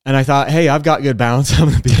easy. And I thought, hey, I've got good balance. I'm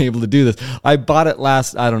going to be able to do this. I bought it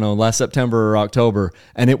last September or October,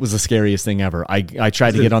 and it was the scariest thing ever. I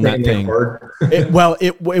tried to get on that thing. It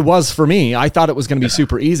was for me. I thought it was going to be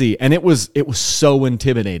super easy, and it was so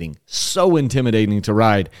intimidating to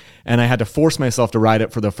ride. And I had to force myself to ride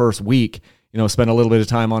it for the first week, you know, spend a little bit of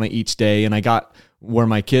time on it each day. And I got where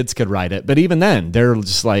my kids could ride it. But even then, they're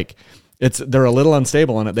just like, they're a little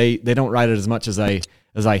unstable on it. They don't ride it as much as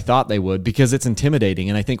I thought they would because it's intimidating.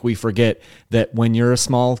 And I think we forget that when you're a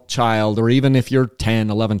small child, or even if you're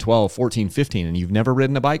 10, 11, 12, 14, 15, and you've never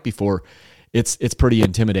ridden a bike before, it's pretty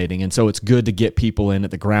intimidating. And so it's good to get people in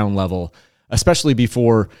at the ground level, especially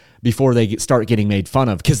before they start getting made fun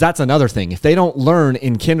of. Because that's another thing. If they don't learn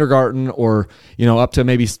in kindergarten or, you know, up to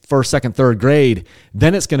maybe first, second, third grade,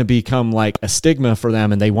 then it's going to become like a stigma for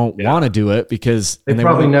them and they won't want to do it because they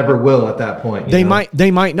probably never will at that point. They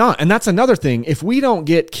might not. And that's another thing. If we don't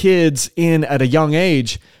get kids in at a young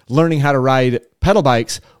age learning how to ride pedal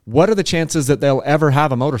bikes, what are the chances that they'll ever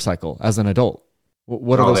have a motorcycle as an adult?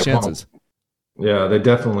 What are those chances? Yeah, they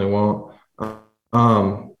definitely won't.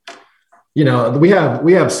 You know, we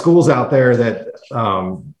have schools out there that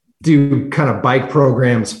do kind of bike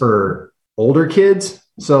programs for older kids.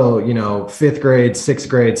 So, you know, 5th grade, 6th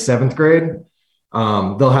grade, 7th grade.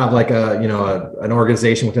 They'll have like an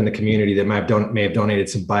organization within the community that may have donated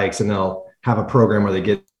some bikes, and they'll have a program where they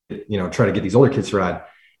try to get these older kids to ride.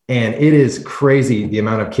 And it is crazy the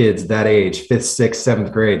amount of kids that age, 5th, 6th,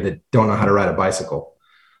 7th grade, that don't know how to ride a bicycle.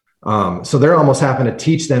 So they're almost having to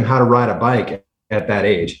teach them how to ride a bike at that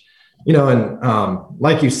age. You know, and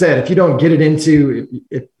like you said, if you don't get it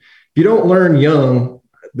if you don't learn young,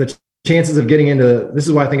 the chances of getting into this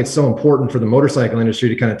is why I think it's so important for the motorcycle industry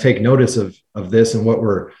to kind of take notice of this and what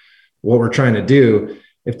we're trying to do.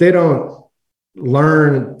 If they don't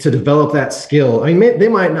learn to develop that skill, I mean, they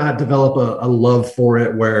might not develop a love for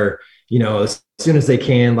it where, you know, as soon as they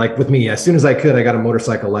can, like with me, as soon as I could, I got a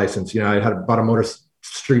motorcycle license. You know, I bought a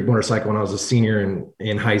street motorcycle when I was a senior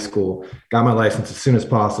in high school, got my license as soon as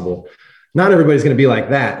possible. Not everybody's going to be like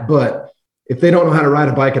that, but if they don't know how to ride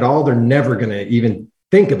a bike at all, they're never going to even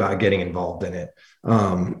think about getting involved in it,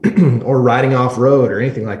 or riding off road or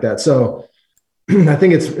anything like that. So I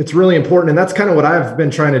think it's really important. And that's kind of what I've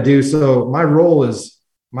been trying to do. So my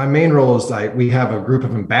main role is like, we have a group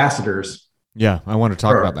of ambassadors. Yeah. I want to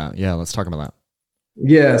talk about that. Yeah. Let's talk about that.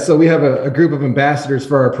 Yeah. So we have a group of ambassadors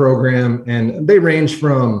for our program, and they range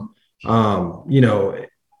from,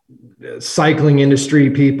 cycling industry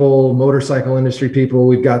people, motorcycle industry people.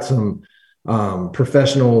 We've got some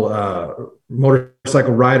professional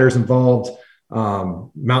motorcycle riders involved,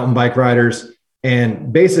 mountain bike riders.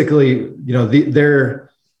 And basically, they're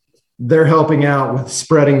helping out with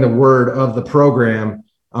spreading the word of the program,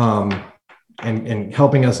 and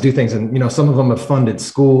helping us do things. And, some of them have funded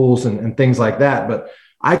schools and things like that. But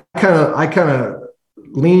I kind of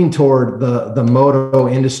lean toward the moto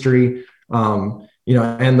industry,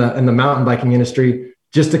 and the mountain biking industry,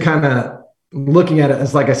 just to kind of looking at it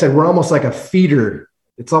as, like I said, we're almost like a feeder.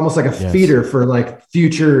 It's almost like a feeder for like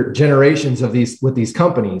future generations of these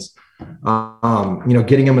companies,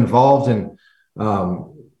 getting them involved. And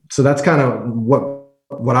so that's kind of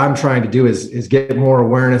what I'm trying to do is get more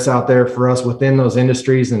awareness out there for us within those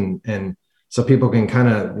industries. And so people can kind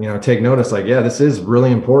of, take notice, like, yeah, this is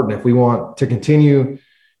really important if we want to continue.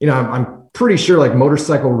 I'm pretty sure like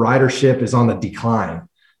motorcycle ridership is on the decline.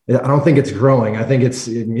 I don't think it's growing. I think it's,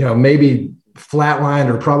 maybe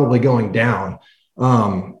flatlined or probably going down.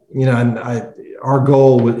 And our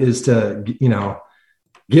goal is to,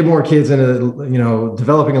 get more kids into,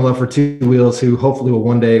 developing a love for two wheels, who hopefully will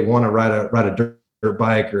one day want to ride a dirt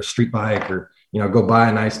bike or a street bike, or, go buy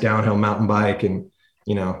a nice downhill mountain bike and,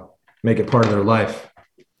 make it part of their life.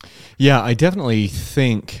 Yeah, I definitely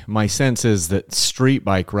think my sense is that street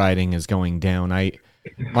bike riding is going down.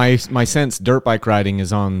 My sense dirt bike riding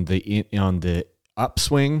is on the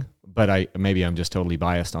upswing, but I'm just totally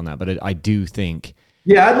biased on that. But I do think.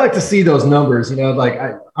 Yeah, I'd like to see those numbers. Like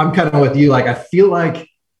I'm kind of with you. Like I feel like,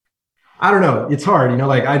 I don't know, it's hard.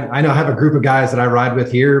 Like I know I have a group of guys that I ride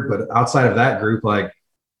with here, but outside of that group, like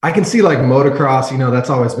I can see like motocross. That's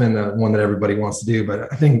always been the one that everybody wants to do.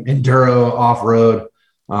 But I think enduro, off road.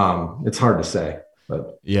 It's hard to say,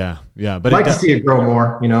 but yeah. But I'd like to see it grow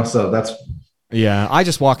more, so that's. Yeah. I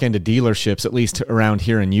just walk into dealerships, at least around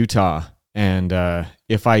here in Utah. And,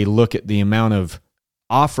 if I look at the amount of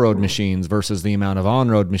off-road machines versus the amount of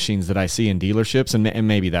on-road machines that I see in dealerships, and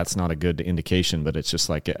maybe that's not a good indication, but it's just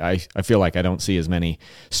like, I feel like I don't see as many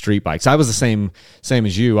street bikes. I was the same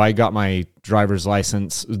as you. I got my driver's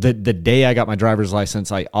license. The day I got my driver's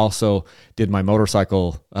license, I also did my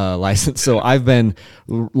motorcycle license. So I've been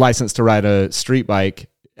licensed to ride a street bike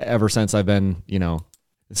ever since I've been, the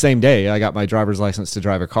same day I got my driver's license to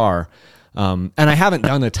drive a car. And I haven't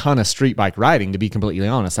done a ton of street bike riding, to be completely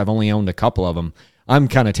honest. I've only owned a couple of them. I'm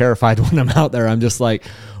kind of terrified when I'm out there. I'm just like,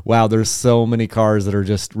 wow, there's so many cars that are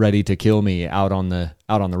just ready to kill me out on the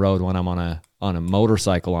road when I'm on a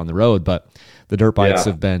motorcycle on the road. But the dirt bikes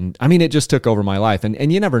have been, it just took over my life.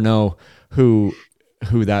 And you never know who's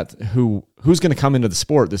going to come into the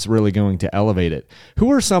sport that's really going to elevate it.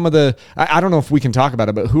 Who are some of the, I don't know if we can talk about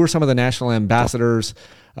it, but who are some of the national ambassadors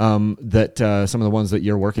that some of the ones that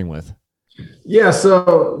you're working with? Yeah.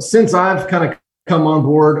 So since I've kind of come on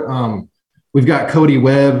board, we've got Cody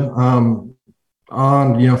Webb on,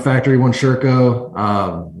 Factory One Sherco,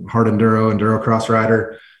 Hard Enduro Cross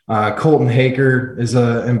Rider. Colton Haker is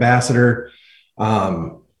an ambassador.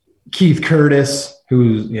 Keith Curtis,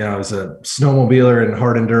 who is a snowmobiler and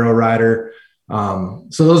hard enduro rider.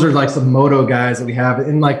 So those are like some moto guys that we have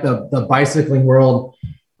in like the bicycling world.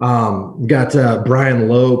 We got Brian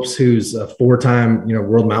Lopes, who's a 4-time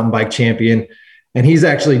world mountain bike champion. And he's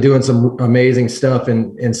actually doing some amazing stuff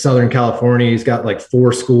in Southern California. He's got like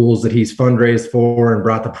 4 schools that he's fundraised for and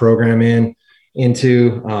brought the program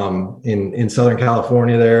into in Southern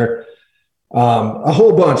California there. A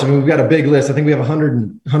whole bunch. We've got a big list. I think we have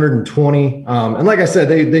 120. And like I said,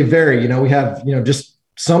 they vary. We have, just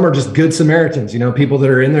some are just good Samaritans, people that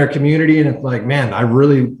are in their community. And it's like, man, I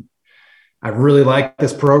really like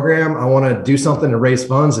this program. I want to do something to raise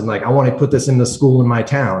funds. And like, I want to put this in the school in my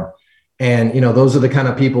town. And, those are the kind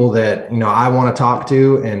of people that, I want to talk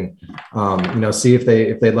to and, see if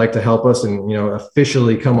they'd like to help us and,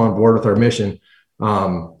 officially come on board with our mission.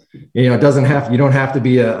 You don't have to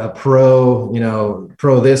be a pro,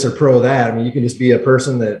 pro this or pro that. You can just be a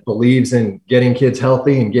person that believes in getting kids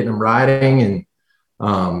healthy and getting them riding. And,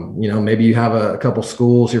 maybe you have a couple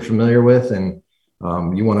schools you're familiar with and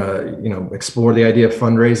you want to, explore the idea of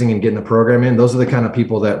fundraising and getting the program in. Those are the kind of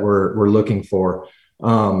people that we're looking for.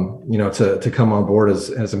 To come on board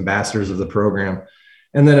as ambassadors of the program.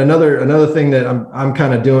 And then another thing that I'm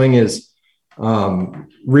kind of doing is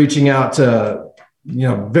reaching out to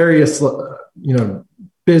various,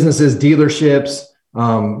 businesses, dealerships.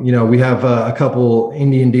 We have a couple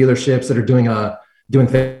Indian dealerships that are doing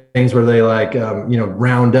things where they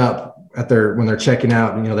round up when they're checking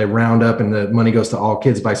out, they round up and the money goes to All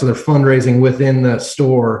Kids Bike. So they're fundraising within the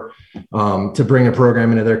store to bring a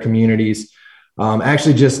program into their communities.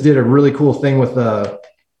 Actually just did a really cool thing with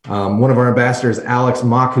one of our ambassadors, Alex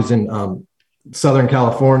Mock, who's in Southern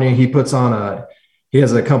California. He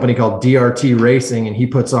has a company called DRT Racing, and he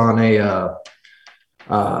puts on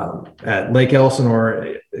at Lake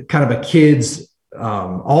Elsinore, kind of a kids,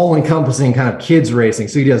 all encompassing kind of kids racing.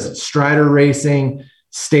 So he does Strider racing,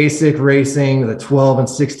 Stasic racing, the 12 and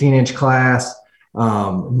 16 inch class,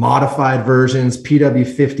 modified versions,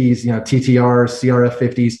 PW50s, TTRs, CRF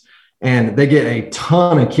 50s. And they get a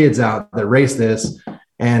ton of kids out that race this.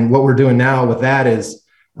 And what we're doing now with that is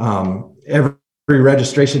every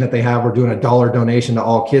registration that they have, we're doing a $1 donation to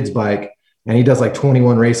All Kids Bike. And he does like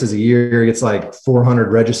 21 races a year. He gets like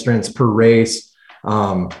 400 registrants per race.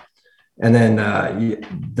 And then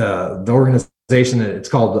the organization, it's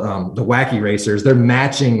called the Wacky Racers, they're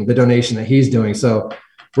matching the donation that he's doing. So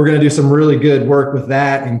we're going to do some really good work with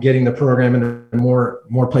that and getting the program into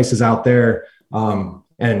more places out there.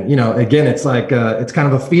 Again, it's like it's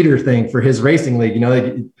kind of a feeder thing for his racing league.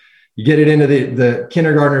 You get it into the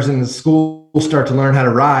kindergartners in the school start to learn how to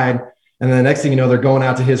ride. And then the next thing you know, they're going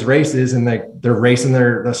out to his races and they're racing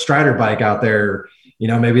the Strider bike out there.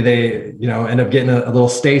 Maybe they, end up getting a little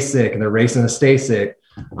Stasic and they're racing a Stasic.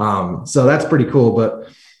 So that's pretty cool. But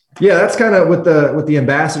yeah, that's kind of with the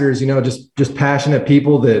ambassadors, just passionate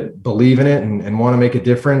people that believe in it and want to make a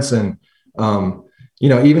difference. And,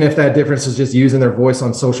 even if that difference is just using their voice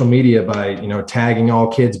on social media by, tagging All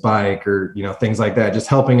Kids Bike or, things like that, just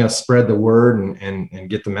helping us spread the word and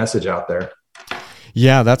get the message out there.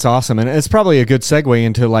 Yeah, that's awesome. And it's probably a good segue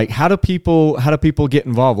into like, how do people get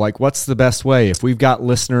involved? Like, what's the best way? If we've got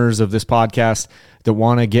listeners of this podcast that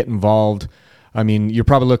want to get involved, I mean, you're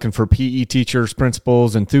probably looking for PE teachers,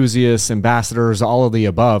 principals, enthusiasts, ambassadors, all of the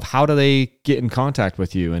above. How do they get in contact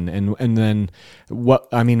with you? And then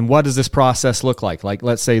what does this process look like? Like,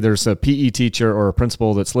 let's say there's a PE teacher or a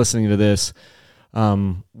principal that's listening to this.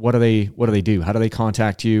 What do they do? How do they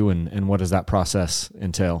contact you? And what does that process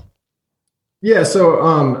entail? Yeah.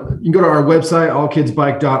 So you can go to our website,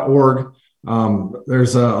 allkidsbike.org.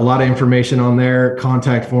 There's a lot of information on there,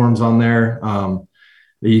 contact forms on there.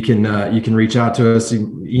 You can reach out to us,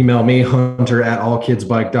 email me,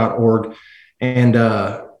 hunter@allkidsbike.org. And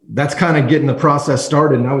that's kind of getting the process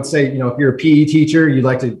started. And I would say, if you're a PE teacher, you'd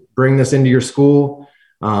like to bring this into your school,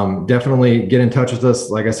 definitely get in touch with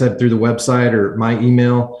us, like I said, through the website or my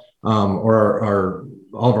email, or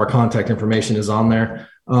all of our contact information is on there.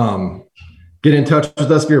 Get in touch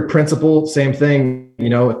with us if you're a principal, same thing.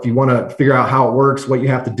 If you want to figure out how it works, what you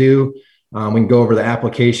have to do, we can go over the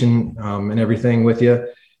application and everything with you.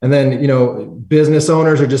 And then, business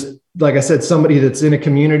owners are just, like I said, somebody that's in a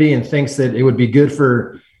community and thinks that it would be good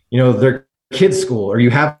for, their kid's school, or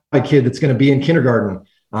you have a kid that's going to be in kindergarten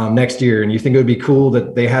next year. And you think it would be cool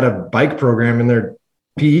that they had a bike program in their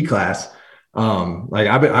PE class.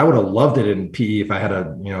 I would have loved it in PE if I had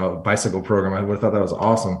a bicycle program. I would have thought that was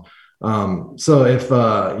awesome. So if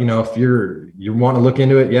you want to look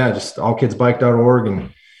into it, just allkidsbike.org and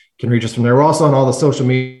can reach us from there. We're also on all the social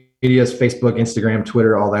medias, Facebook, Instagram,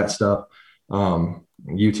 Twitter, all that stuff,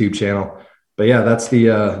 YouTube channel. But yeah, that's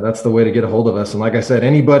the way to get a hold of us. And like I said,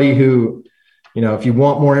 anybody who, if you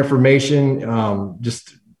want more information,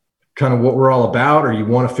 just kind of what we're all about, or you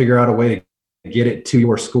want to figure out a way to get it to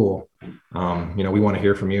your school, we want to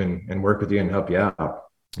hear from you and work with you and help you out.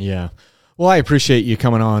 Yeah. Well, I appreciate you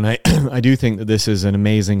coming on. I do think that this is an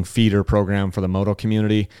amazing feeder program for the moto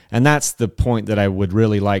community. And that's the point that I would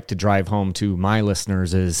really like to drive home to my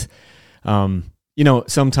listeners is,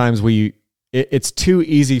 sometimes it's too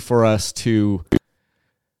easy for us to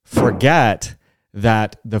forget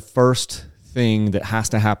that the first thing that has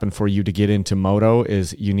to happen for you to get into moto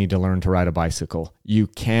is you need to learn to ride a bicycle. You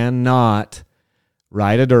cannot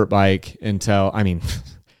ride a dirt bike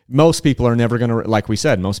most people are never going to, like we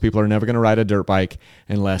said, most people are never going to ride a dirt bike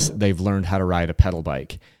unless they've learned how to ride a pedal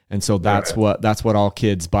bike. And so that's what All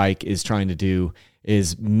Kids Bike is trying to do,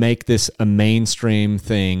 is make this a mainstream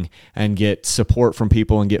thing and get support from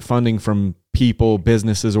people and get funding from people,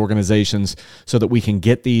 businesses, organizations, so that we can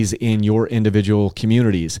get these in your individual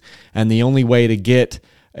communities. And the only way to get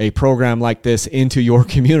a program like this into your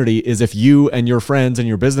community is if you and your friends and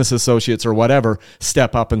your business associates or whatever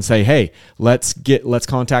step up and say, hey, let's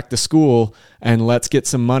contact the school and let's get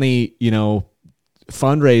some money,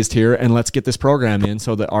 fundraised here and let's get this program in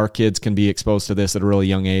so that our kids can be exposed to this at a really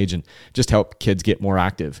young age and just help kids get more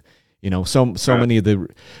active. So many of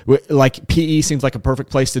like PE seems like a perfect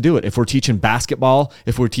place to do it. If we're teaching basketball,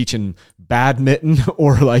 if we're teaching badminton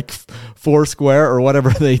or like Foursquare or whatever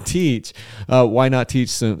they teach, why not teach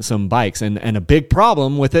some bikes? And a big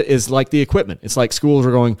problem with it is like the equipment. It's like schools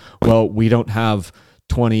are going, well, we don't have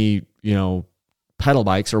 20, pedal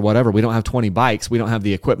bikes or whatever. We don't have 20 bikes. We don't have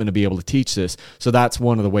the equipment to be able to teach this. So that's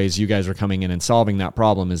one of the ways you guys are coming in and solving that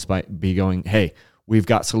problem is by going, hey, we've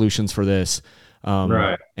got solutions for this.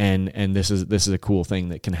 Right. And this is a cool thing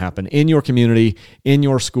that can happen in your community, in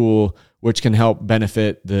your school, which can help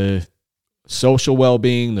benefit the social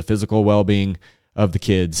well-being, the physical well-being of the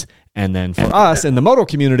kids. And then for us in the moto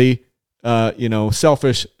community,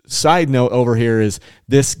 selfish side note over here is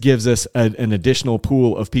this gives us an additional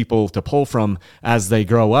pool of people to pull from as they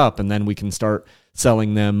grow up. And then we can start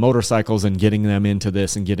selling them motorcycles and getting them into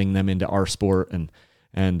this and getting them into our sport.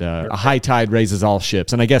 And a high tide raises all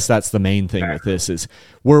ships. And I guess that's the main thing with this is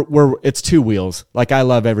it's two wheels. Like I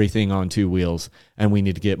love everything on two wheels, and we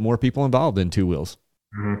need to get more people involved in two wheels.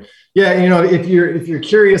 Mm-hmm. Yeah. If you're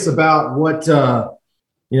curious about what,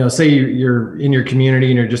 say you're in your community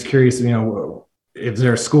and you're just curious, if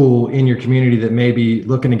there's a school in your community that may be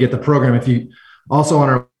looking to get the program, if you also on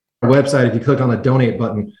our website, if you click on the donate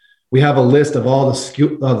button, we have a list of all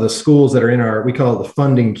the schools that are we call it the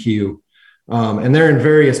funding queue. And they're in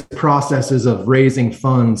various processes of raising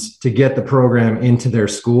funds to get the program into their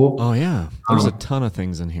school. Oh yeah. There's a ton of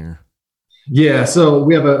things in here. Yeah. So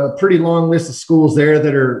we have a pretty long list of schools there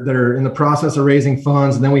that are in the process of raising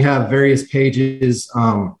funds. And then we have various pages,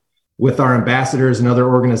 with our ambassadors and other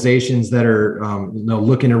organizations that are,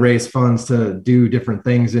 looking to raise funds to do different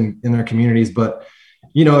things in their communities. But,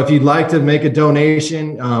 if you'd like to make a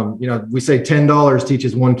donation, we say $10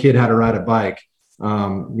 teaches one kid how to ride a bike.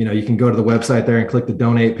 You can go to the website there and click the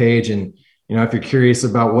donate page. And, if you're curious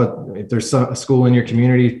about if there's a school in your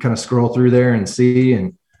community, kind of scroll through there and see.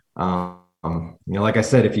 And, like I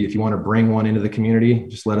said, if you want to bring one into the community,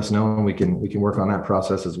 just let us know and we can work on that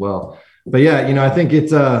process as well. But yeah, I think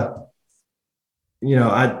it's,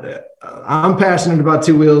 I'm passionate about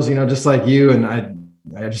two wheels, just like you. And I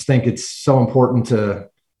just think it's so important to,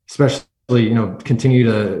 especially,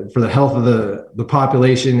 continue for the health of the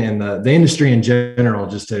population and the industry in general,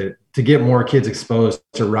 just to get more kids exposed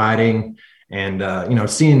to riding and,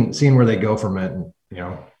 seeing where they go from it, and,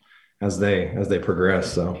 as they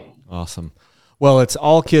progress. So awesome. Well, it's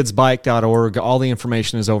allkidsbike.org. All the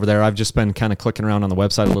information is over there. I've just been kind of clicking around on the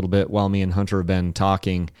website a little bit while me and Hunter have been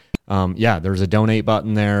talking. There's a donate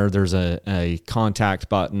button there. There's a contact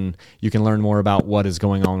button. You can learn more about what is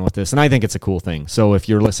going on with this. And I think it's a cool thing. So if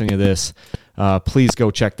you're listening to this, please go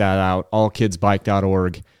check that out.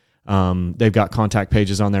 Allkidsbike.org. They've got contact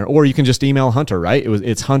pages on there, or you can just email Hunter, right?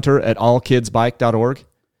 It's hunter@allkidsbike.org.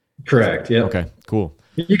 Correct. Yeah. Okay, cool.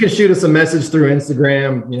 You can shoot us a message through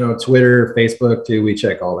Instagram, Twitter, Facebook too. We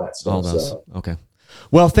check all that stuff. All those. So. Okay.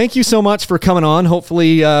 Well, thank you so much for coming on.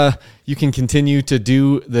 Hopefully you can continue to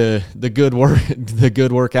do the good work, the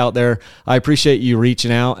good work out there. I appreciate you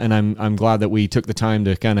reaching out, and I'm glad that we took the time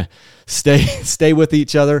to kind of stay with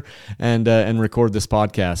each other and record this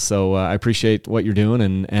podcast. So I appreciate what you're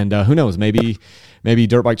doing, and who knows, maybe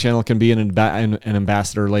Dirt Bike Channel can be an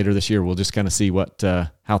ambassador later this year. We'll just kind of see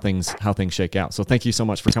how things shake out. So thank you so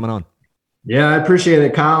much for coming on. Yeah, I appreciate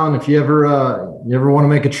it, Kyle. And if you ever want to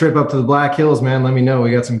make a trip up to the Black Hills, man, let me know. We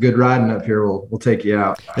got some good riding up here. We'll take you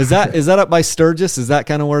out. Is that up by Sturgis? Is that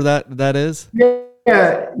kind of where that is?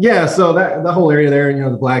 Yeah. So the whole area there,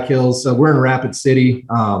 the Black Hills. So we're in Rapid City.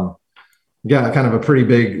 Got kind of a pretty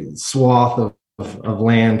big swath of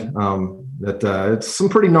land. It's some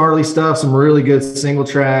pretty gnarly stuff, some really good single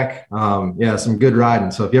track. Some good riding.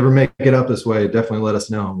 So if you ever make it up this way, definitely let us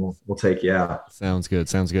know and we'll take you out. Sounds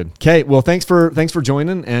good. Okay. Well, thanks for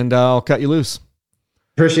joining, and I'll cut you loose.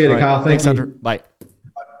 Appreciate it, Kyle. Thanks, Hunter. Bye.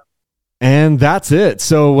 And that's it.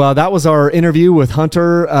 So that was our interview with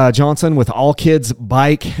Hunter Johnson with All Kids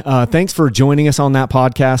Bike. Thanks for joining us on that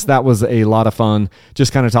podcast. That was a lot of fun,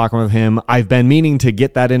 just kind of talking with him. I've been meaning to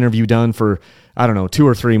get that interview done for, 2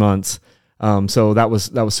 or 3 months. So that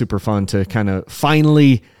was super fun to kind of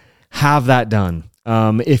finally have that done.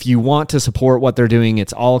 If you want to support what they're doing,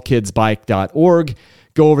 it's allkidsbike.org.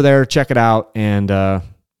 Go over there, check it out, and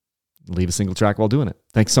leave a single track while doing it.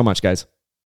 Thanks so much, guys.